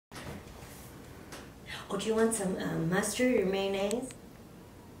Oh, do you want some mustard or mayonnaise?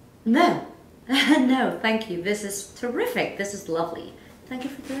 No. No, thank you. This is terrific. This is lovely. Thank you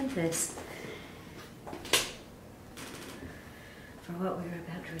for doing this. For what we were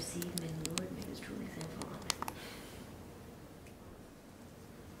about to receive, may the Lord make us truly thankful.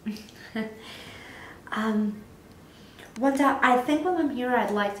 Wanda, I think while I'm here,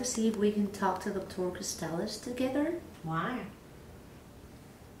 I'd like to see if we can talk to Dr. Costellas together. Why?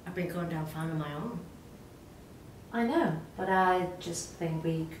 I've been going down fine on my own. I know, but I just think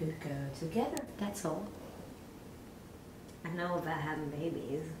we could go together, that's all. I know about having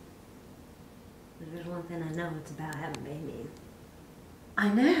babies. If there's one thing I know, it's about having babies. I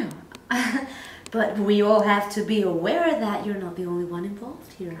know, but we all have to be aware that you're not the only one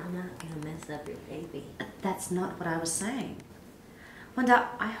involved here. I'm not gonna mess up your baby. That's not what I was saying. Wanda,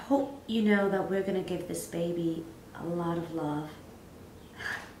 I hope you know that we're gonna give this baby a lot of love.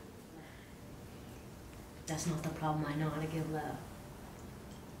 That's not the problem. I know how to give love.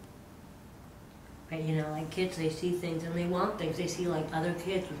 But you know, like kids, they see things and they want things. They see like other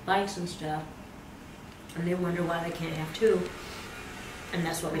kids with bikes and stuff, and they wonder why they can't have two. And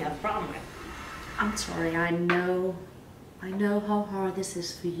that's what we have a problem with. I'm sorry, I know how hard this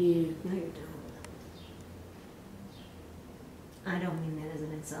is for you. No, you don't. I don't mean that as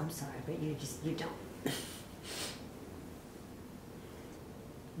an insult. I'm sorry, but you don't.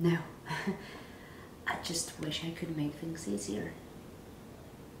 No. I just wish I could make things easier.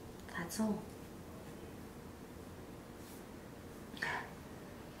 That's all.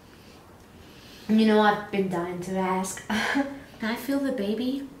 You know, I've been dying to ask. Can I feel the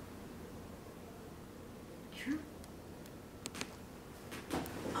baby? Sure.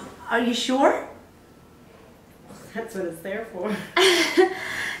 Are you sure? That's what it's there for.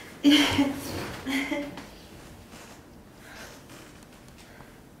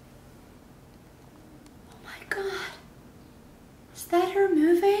 God, is that her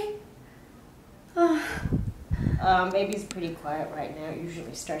moving? Oh. Baby's pretty quiet right now. It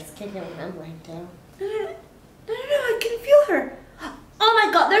usually starts kicking when I'm laying down. No, I can feel her. Oh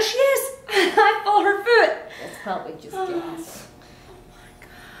my God, there she is. I felt her foot. It's probably just gas. Oh my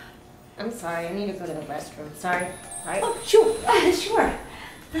God. I'm sorry, I need to go to the restroom. Sorry. Right? Oh, sure, sure.